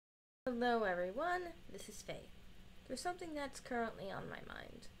Hello everyone, this is Faye. There's something that's currently on my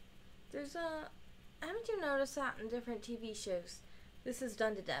mind. Haven't you noticed that in different TV shows, this is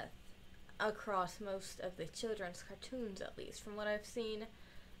done to death? Across most of the children's cartoons, at least, from what I've seen,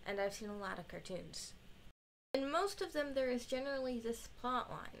 and I've seen a lot of cartoons. In most of them, there is generally this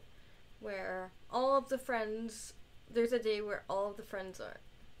plot line, where all of the friends, there's a day where all of the friends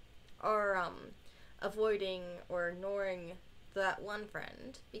are avoiding or ignoring that one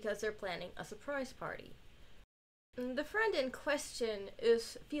friend because they're planning a surprise party. And the friend in question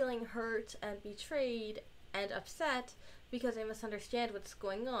is feeling hurt and betrayed and upset because they misunderstand what's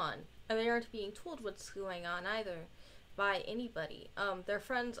going on, and they aren't being told what's going on either by anybody. Their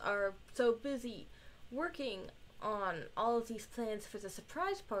friends are so busy working on all of these plans for the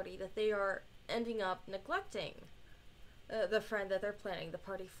surprise party that they are ending up neglecting the friend that they're planning the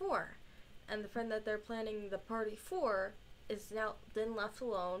party for. And the friend that they're planning the party for is now then left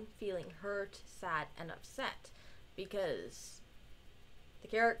alone, feeling hurt, sad, and upset because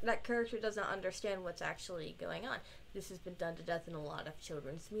that character doesn't understand what's actually going on. This has been done to death in a lot of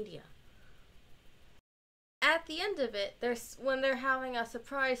children's media. At the end of it, when they're having a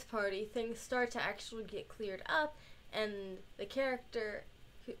surprise party, things start to actually get cleared up, and the character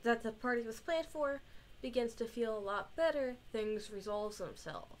that the party was planned for begins to feel a lot better. Things resolve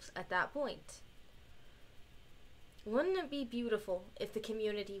themselves at that point. Wouldn't it be beautiful if the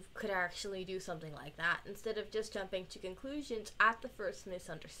community could actually do something like that, instead of just jumping to conclusions at the first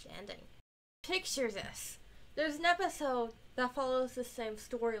misunderstanding? Picture this. There's an episode that follows the same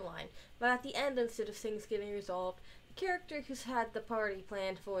storyline, but at the end, instead of things getting resolved, the character who's had the party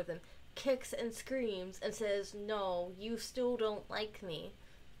planned for them kicks and screams and says, "No, you still don't like me,"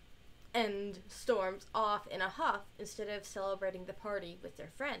 and storms off in a huff instead of celebrating the party with their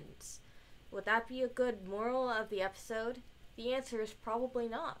friends. Would that be a good moral of the episode? The answer is probably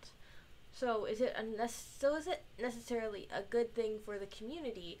not. So is it necessarily a good thing for the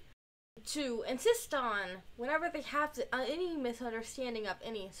community to insist on, whenever they have any misunderstanding of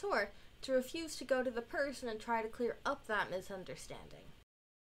any sort, to refuse to go to the person and try to clear up that misunderstanding?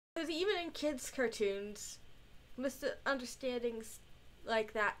 Because even in kids' cartoons, misunderstandings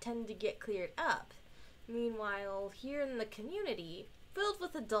like that tend to get cleared up. Meanwhile, here in the community, filled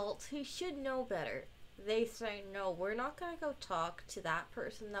with adults who should know better, they say, "No, we're not going to go talk to that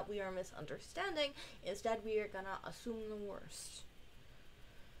person that we are misunderstanding. Instead, we are going to assume the worst."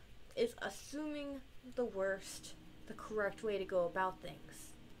 Is assuming the worst the correct way to go about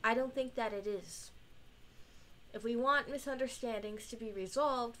things? I don't think that it is. If we want misunderstandings to be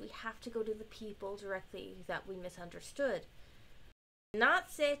resolved, we have to go to the people directly that we misunderstood.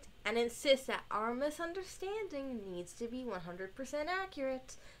 Not sit and insist that our misunderstanding needs to be 100%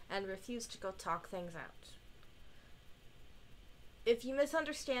 accurate and refuse to go talk things out. If you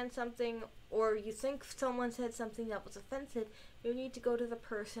misunderstand something, or you think someone said something that was offensive, you need to go to the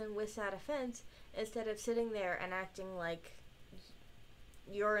person with that offense instead of sitting there and acting like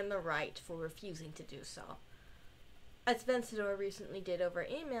you're in the right for refusing to do so. As Vencedor recently did over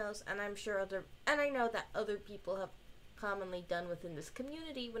emails, and I know that other people have commonly done within this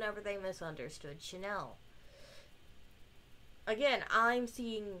community whenever they misunderstood Chanel. Again,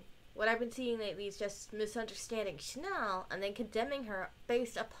 what I've been seeing lately is just misunderstanding Chanel and then condemning her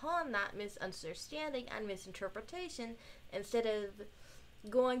based upon that misunderstanding and misinterpretation, instead of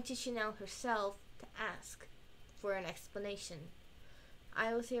going to Chanel herself to ask for an explanation.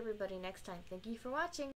 I will see everybody next time. Thank you for watching.